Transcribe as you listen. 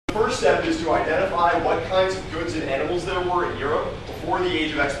first step is to identify what kinds of goods and animals there were in Europe before the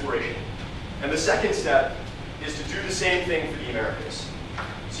age of exploration. And the second step is to do the same thing for the Americas.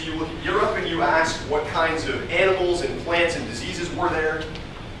 So you look at Europe and you ask what kinds of animals and plants and diseases were there.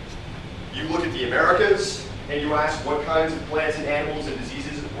 You look at the Americas and you ask what kinds of plants and animals and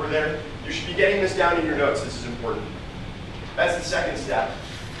diseases were there. You should be getting this down in your notes. This is important. That's the second step.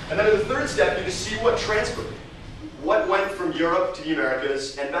 And then in the third step, you just see what transferred. What went from Europe to the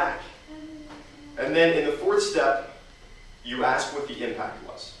Americas and back. And then in the fourth step, you ask what the impact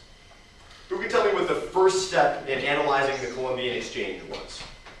was. Who can tell me what the first step in analyzing the Columbian exchange was,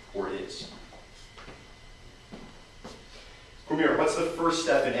 or is? Kumir, what's the first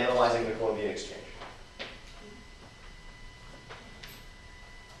step in analyzing the Columbian exchange?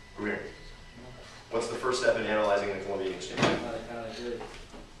 Kumir, what's the first step in analyzing the Columbian exchange?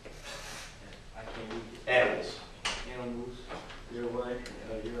 Animals. Animals. Europe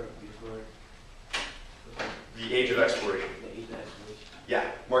before. The age of exploration. The age of exploration.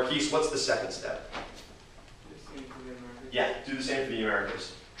 Yeah. Marquise, what's the second step? The same for the Americas. Yeah, do the same for the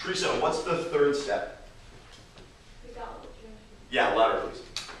Americas. Teresa, what's the third step? Yeah, louder, please.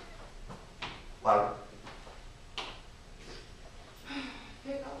 Louder.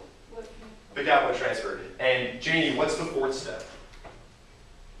 Pick out what transferred. And Janie, what's the fourth step?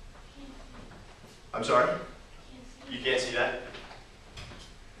 I'm sorry? You can't see that?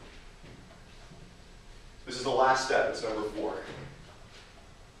 This is the last step. It's number 4.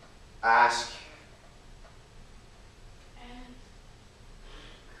 Ask.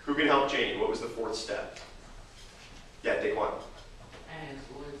 Who can help Janie? What was the fourth step? Yeah, Daquan.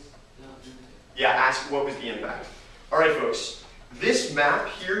 Yeah, ask what was the impact. All right, folks. This map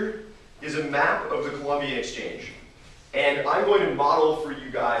here is a map of the Columbian Exchange. And I'm going to model for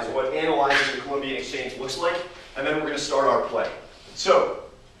you guys what analyzing the Columbian Exchange looks like, and then we're going to start our play. So,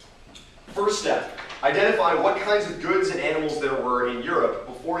 first step, identify what kinds of goods and animals there were in Europe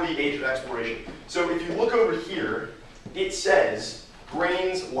before the age of exploration. So if you look over here, it says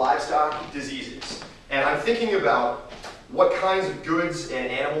grains, livestock, diseases. And I'm thinking about what kinds of goods and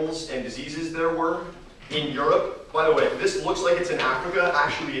animals and diseases there were in Europe. By the way, this looks like it's in Africa.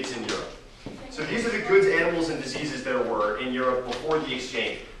 Actually, it's in Europe. So these are the goods, animals, and diseases there were in Europe before the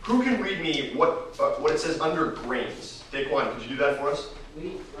exchange. Who can read me what it says under grains? Daquan, could you do that for us?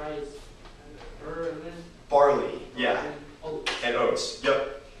 Wheat, rice, barley, yeah. Oats. And oats,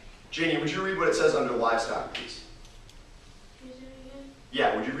 yep. Janie, would you read what it says under livestock, please?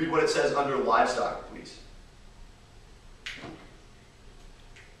 Yeah, would you read what it says under livestock, please?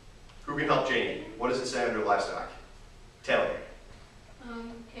 Who can help Janie? What does it say under livestock? Taylor.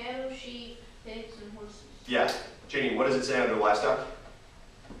 Cattle, sheep, pigs, and horses. Yeah. Janie, what does it say under livestock?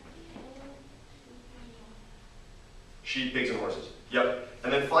 Sheep, pigs, and horses. Yep.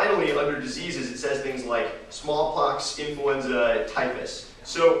 And then finally, under diseases, it says things like smallpox, influenza, typhus.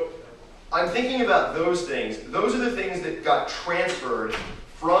 So I'm thinking about those things. Those are the things that got transferred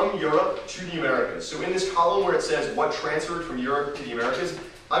from Europe to the Americas. So in this column where it says what transferred from Europe to the Americas,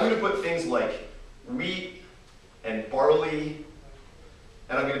 I'm going to put things like wheat and barley,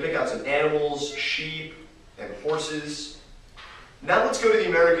 and I'm going to pick out some animals, sheep and horses. Now let's go to the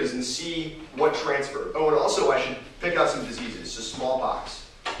Americas and see what transferred. Oh, and also I should pick out some diseases. So smallpox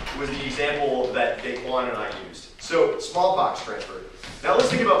was the example that Daquan and I used. So smallpox transferred. Now let's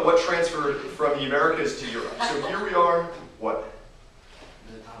think about what transferred from the Americas to Europe. So here we are. What?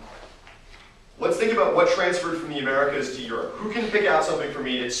 Let's think about what transferred from the Americas to Europe. Who can pick out something for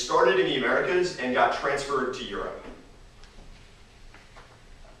me that started in the Americas and got transferred to Europe?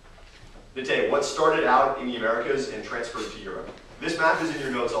 Nate, what started out in the Americas and transferred to Europe? This map is in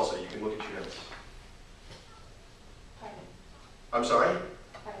your notes also. You can look at your notes. Pineapple. I'm sorry?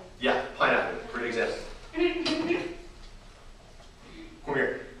 Pineapple. Yeah, pineapple. Great example. Come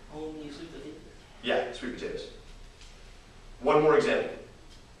here. Only sweet potatoes. Yeah, sweet potatoes. One more example.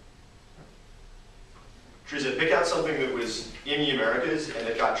 Teresa, pick out something that was in the Americas and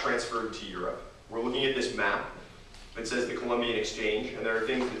that got transferred to Europe. We're looking at this map that says the Columbian Exchange, and there are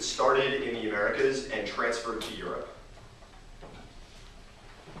things that started in the Americas and transferred to Europe.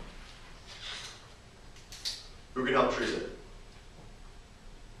 Who can help Teresa?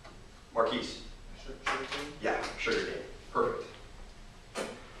 Marquise. Yeah, sugarcane. Perfect.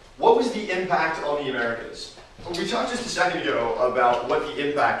 What was the impact on the Americas? We talked just a second ago about what the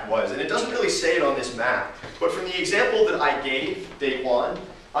impact was, and it doesn't really say it on this map, but from the example that I gave, Daquan,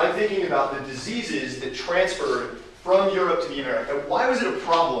 I'm thinking about the diseases that transferred from Europe to the Americas. Why was it a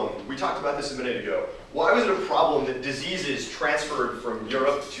problem? We talked about this a minute ago. Why was it a problem that diseases transferred from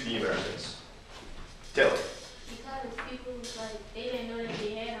Europe to the Americas? Taylor. Because people, they didn't know that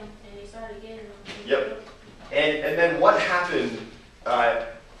they had them. And then what happened,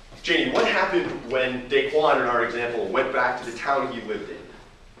 Janie, what happened when Daquan, in our example, went back to the town he lived in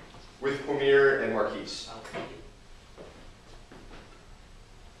with Quamir and Marquise? I'll take it.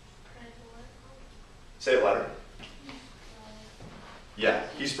 Say it louder. Yeah,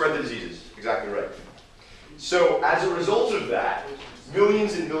 he spread the diseases. Exactly right. So as a result of that,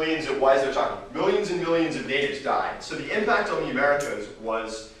 millions and millions of, why is there talking? Millions and millions of natives died. So the impact on the Americas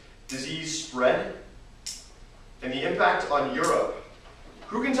was disease spread, and the impact on Europe.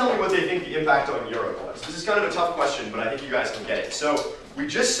 Who can tell me what they think the impact on Europe was? This is kind of a tough question, but I think you guys can get it. So we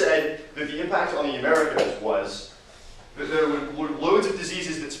just said that the impact on the Americas was that there were loads of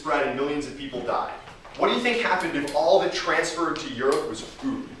diseases that spread and millions of people died. What do you think happened if all that transferred to Europe was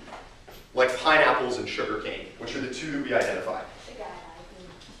food? Like pineapples and sugarcane, which are the two that we identified.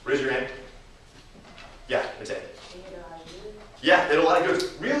 Raise your hand. Yeah, that's it. Yeah, they had a lot of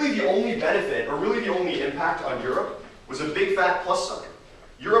goods. Really the only benefit, or really the only impact on Europe was a big fat plus sign.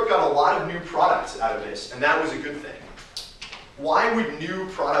 Europe got a lot of new products out of this, and that was a good thing. Why would new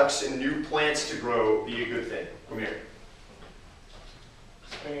products and new plants to grow be a good thing? Come here.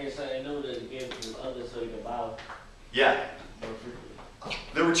 Experience, I know that it gave to others so you can buy Yeah. more frequently.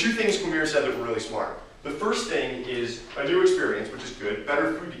 There were two things Quamir said that were really smart. The first thing is a new experience, which is good,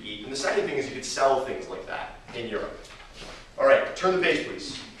 better food to eat. And the second thing is you could sell things like that in Europe. All right, turn the page,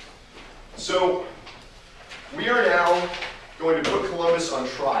 please. So we are now going to put Columbus on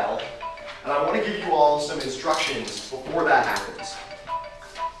trial, and I want to give you all some instructions before that happens.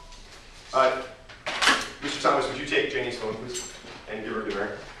 Mr. Thomas, would you take Janie's phone, please, and give her to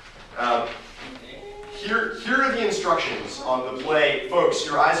her? Here are the instructions on the play. Folks,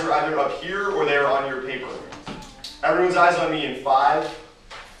 your eyes are either up here or they're on your paper. Everyone's eyes on me in 5,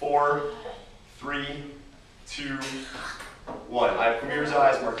 4, 3, 2, 1. I have Quamir's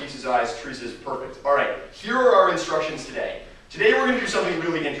eyes, Marquise's eyes, Teresa's. Perfect. All right, here are our instructions today. Today we're going to do something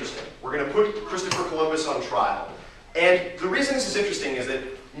really interesting. We're going to put Christopher Columbus on trial. And the reason this is interesting is that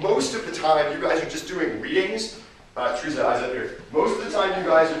most of the time you guys are just doing readings. Teresa, eyes up here. Most of the time you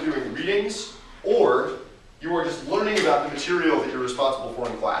guys are doing readings, or you are just learning about the material that you're responsible for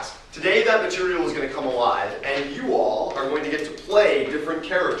in class. Today that material is going to come alive, and you all are going to get to play different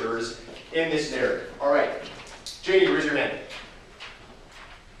characters in this narrative. All right. Janie, raise your hand.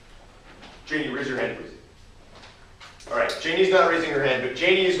 Janie, raise your hand, please. All right, Janie's not raising her hand, but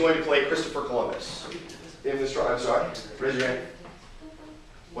Janie is going to play Christopher Columbus in this trial. I'm sorry. Raise your hand.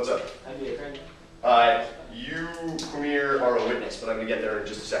 What's up? I'd be a friend. You, Quamir, are a witness, but I'm going to get there in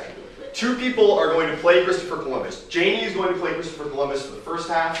just a second. Two people are going to play Christopher Columbus. Janie is going to play Christopher Columbus for the first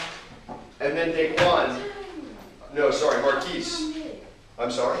half, and then Daquan. No, sorry, Marquise.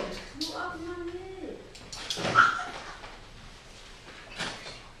 I'm sorry?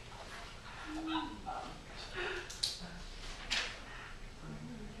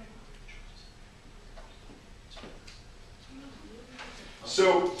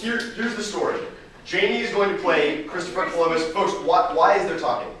 So here's the story. Janie is going to play Christopher Columbus. Folks, why is there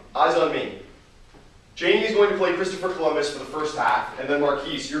talking? Eyes on me. Janie is going to play Christopher Columbus for the first half, and then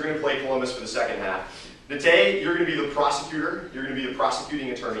Marquise, you're going to play Columbus for the second half. Nate, you're going to be the prosecutor. You're going to be the prosecuting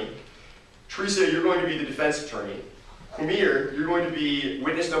attorney. Teresa, you're going to be the defense attorney. Quamir, you're going to be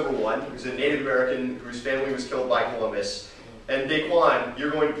witness number 1, who's a Native American whose family was killed by Columbus. And Daquan,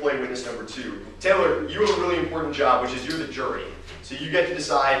 you're going to play witness number 2. Taylor, you have a really important job, which is you're the jury. So you get to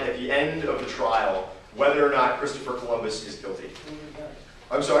decide at the end of the trial whether or not Christopher Columbus is guilty.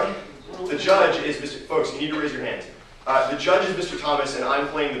 I'm sorry? The judge is Mr. Folks, you need to raise your hands. The judge is Mr. Thomas, and I'm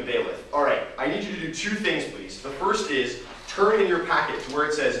playing the bailiff. All right, I need you to do 2 things, please. The first is turn in your packet to where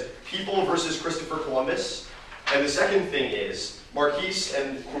it says People versus Christopher Columbus. And the second thing is, Marquise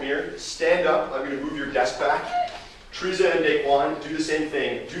and Quamir, stand up. I'm going to move your desk back. Teresa and Daquan, do the same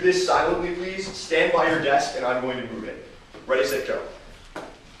thing. Do this silently, please. Stand by your desk, and I'm going to move it. Ready, set, go.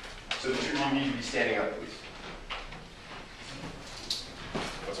 So the 2 of you need to be standing up, please.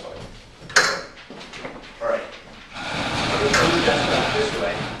 That's fine. All right. I'm going to move your desk back this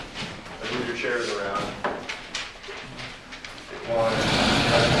way. And move your chairs around. Daquan,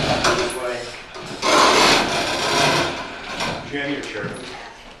 this way. Jam your chair,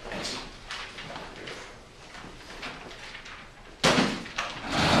 please.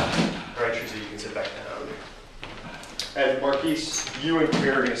 All right, Teresa, you can sit back down. And Marquise, you and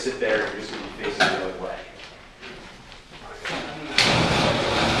Quamir are going to sit there and you're just going to be facing the other way.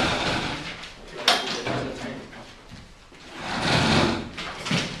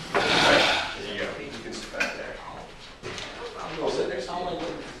 Alright, there you go. You can sit back there. I'll sit next to you.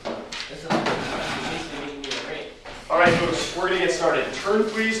 Alright folks, we're going to get started. Turn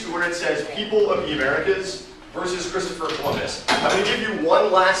please to where it says People of the Americas. versus Christopher Columbus. I'm going to give you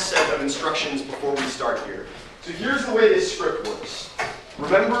one last set of instructions before we start here. So here's the way this script works.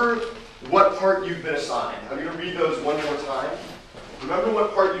 Remember what part you've been assigned. I'm going to read those one more time. Remember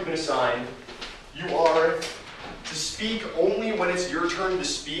what part you've been assigned. You are to speak only when it's your turn to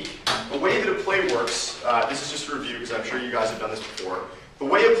speak. The way that a play works, this is just a review because I'm sure you guys have done this before. The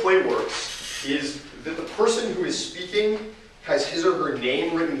way a play works is that the person who is speaking has his or her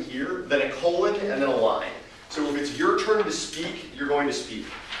name written here, then a colon, and then a line. So if it's your turn to speak, you're going to speak.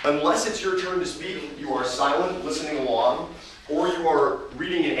 Unless it's your turn to speak, you are silent, listening along, or you are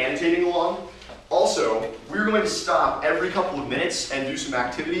reading and annotating along. Also, we're going to stop every couple of minutes and do some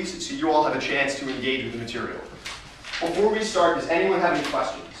activities so you all have a chance to engage with the material. Before we start, does anyone have any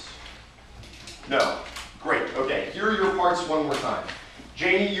questions? No? Great, okay. Here are your parts one more time.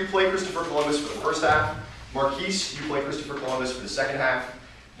 Janie, you play Christopher Columbus for the first half. Marquise, you play Christopher Columbus for the second half.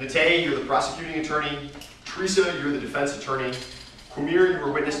 Nate, you're the prosecuting attorney. Teresa, you're the defense attorney. Quamir, you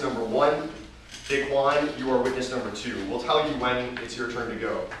are witness number 1. Daquan, you are witness number 2. We'll tell you when it's your turn to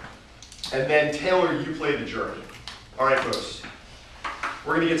go. And then Taylor, you play the jury. All right, folks.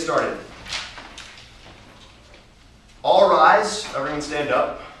 We're going to get started. All rise. Everyone stand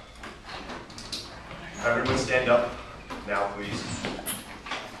up. Everyone stand up now, please.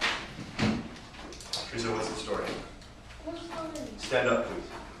 Teresa, what's the story? Stand up, please.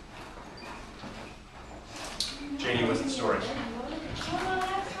 Janie, what's the story?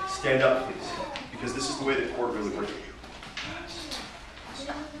 Stand up, please, because this is the way the court really works.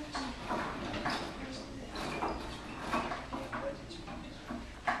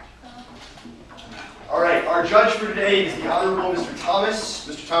 All right, our judge for today is the Honorable Mr. Thomas.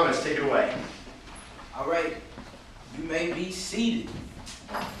 Mr. Thomas, take it away. All right, you may be seated.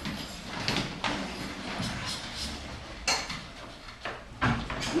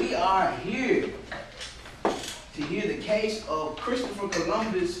 We are here to hear the case of Christopher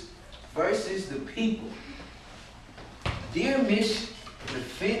Columbus versus the people. Dear Miss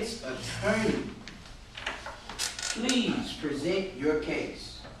Defense Attorney, please present your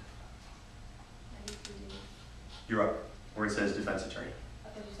case. You're up, where it says defense attorney. I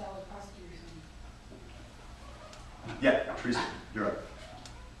thought you said I was prosecutor. Yeah, Teresa, you're up.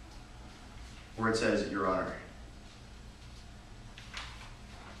 Where it says Your Honor.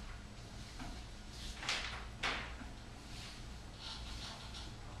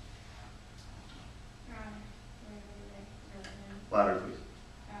 Louder, please.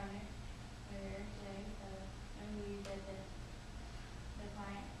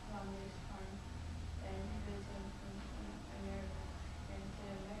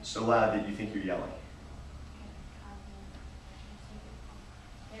 So loud that you think you're yelling.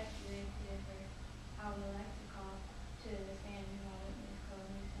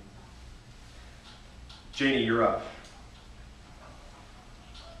 Janie, you're up.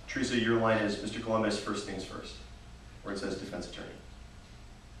 Teresa, your line is Mr. Columbus, first things first, where it says defense attorney.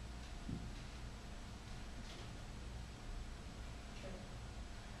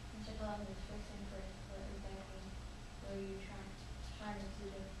 Mr. Columbus, first thing first, what exactly were you trying to do?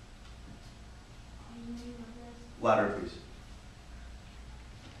 Louder, please.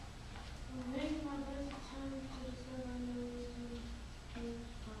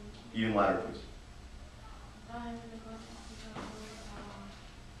 Even louder, please.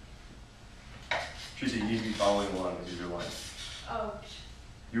 Teresa, you need to be following along with your line. Oh.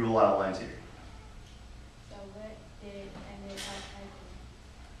 You have a lot of lines here. So what did ended up happening?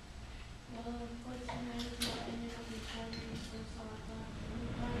 Well, of course, I ended up becoming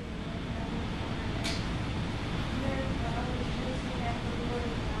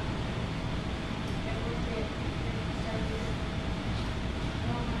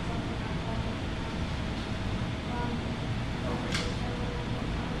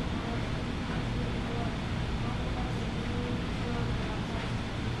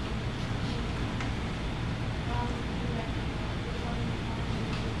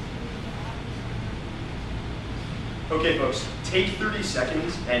Okay, folks, take 30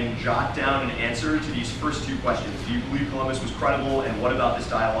 seconds and jot down an answer to these first 2 questions. Do you believe Columbus was credible, and what about this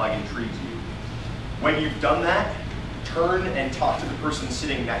dialogue intrigues you? When you've done that, turn and talk to the person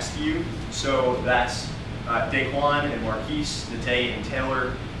sitting next to you. So that's Daquan and Marquise, Nate and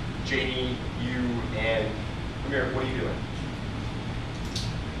Taylor, Janie, you, and Quamir. What are you doing?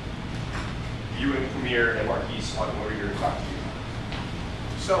 You and Quamir and Marquise on what are you going to talk to you?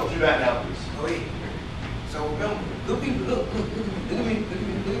 So do that now, please. Wait. So remember, good people, look at me,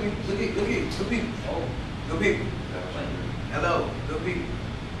 look at people. Oh, good people. Hello, good people.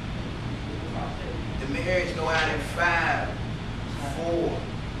 The marriage go out in 5, 4,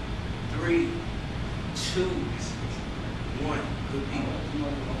 3, 2. 2, 1. Good people.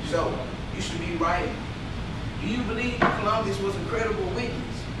 So, you should be writing. Do you believe Columbus was a credible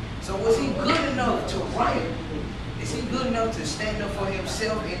witness? So was he good enough to write? Is he good enough to stand up for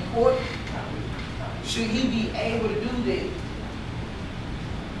himself in court? Should he be able to do that?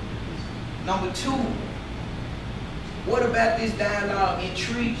 Number 2, what about this dialogue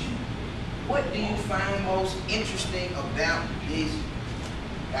intrigues you? What do you find most interesting about this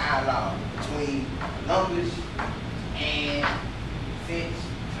dialogue between Columbus and defense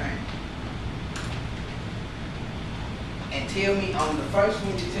attorney? And tell me, on the first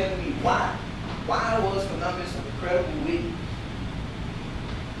one, you're telling me why. Why was Columbus a credible witness?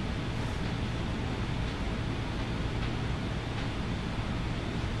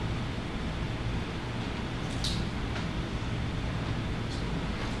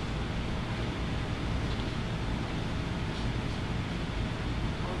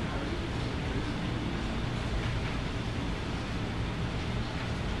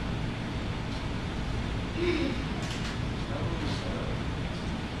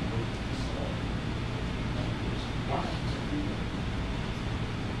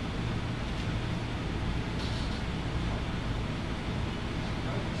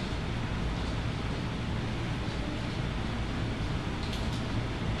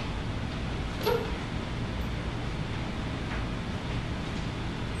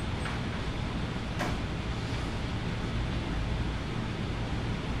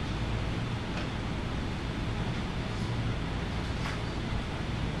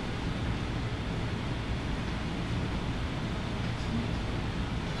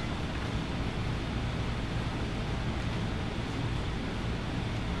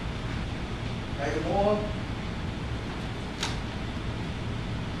 Any more?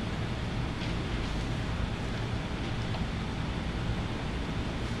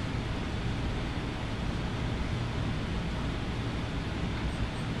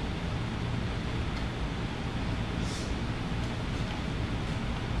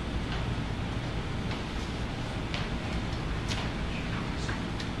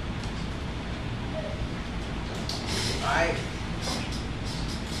 All right.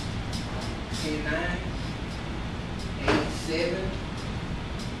 10, 9, 8, 7,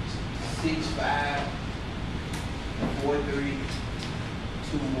 6, 5, 4, 3,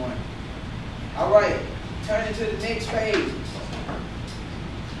 2, 1. All right, turning to the next page.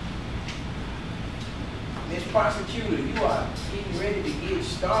 Miss Prosecutor, you are getting ready to get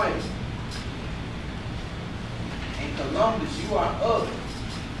started. And Columbus, you are up.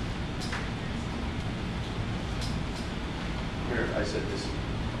 Here, I said this.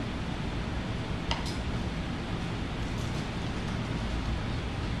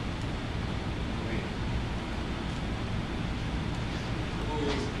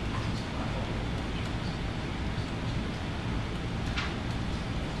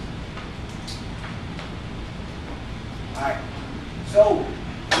 Alright, so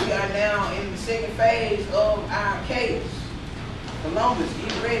we are now in the second phase of our case. Columbus,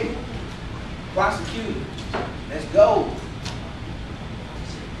 get ready. Prosecutor, let's go.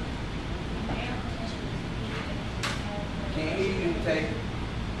 Can't hear you, Taylor.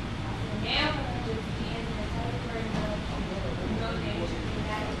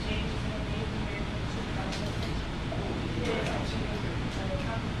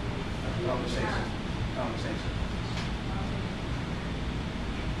 Conversation.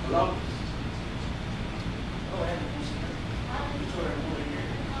 Columbus.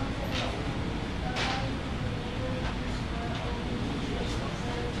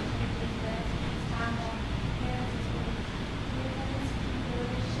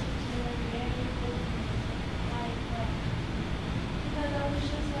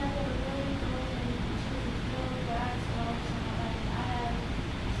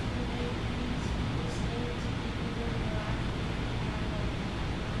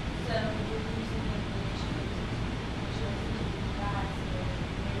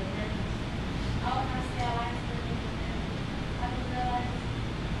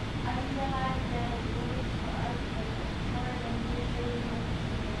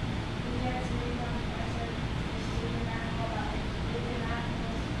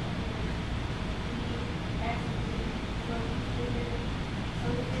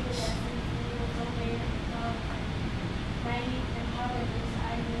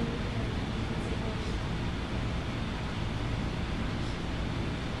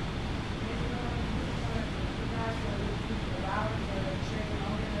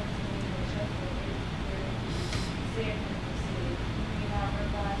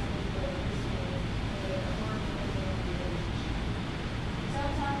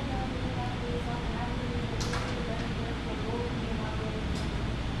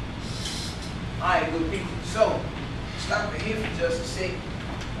 right, good people. So, stop right here for just a second.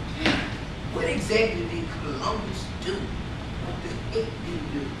 What exactly did Columbus do? What the heck did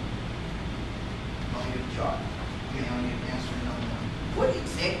he do? On your chart. I mean, on your answering on one. What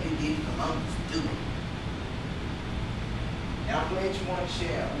exactly did Columbus do? And I'm glad you want to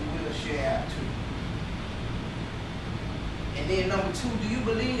share. We will share out too. And then number two, do you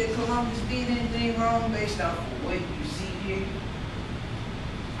believe that Columbus did anything wrong based off of what you see here?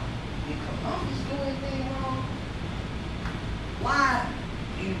 Did Columbus do anything wrong? Why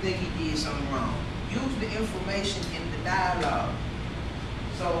do you think he did something wrong? Use the information in the dialogue.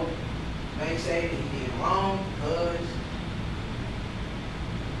 So, may say that he did wrong because,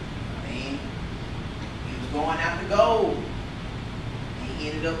 I mean, he was going after gold. He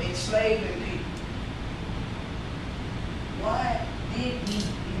ended up enslaving people. What did he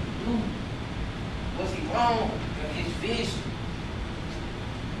do? Was he wrong in his vision?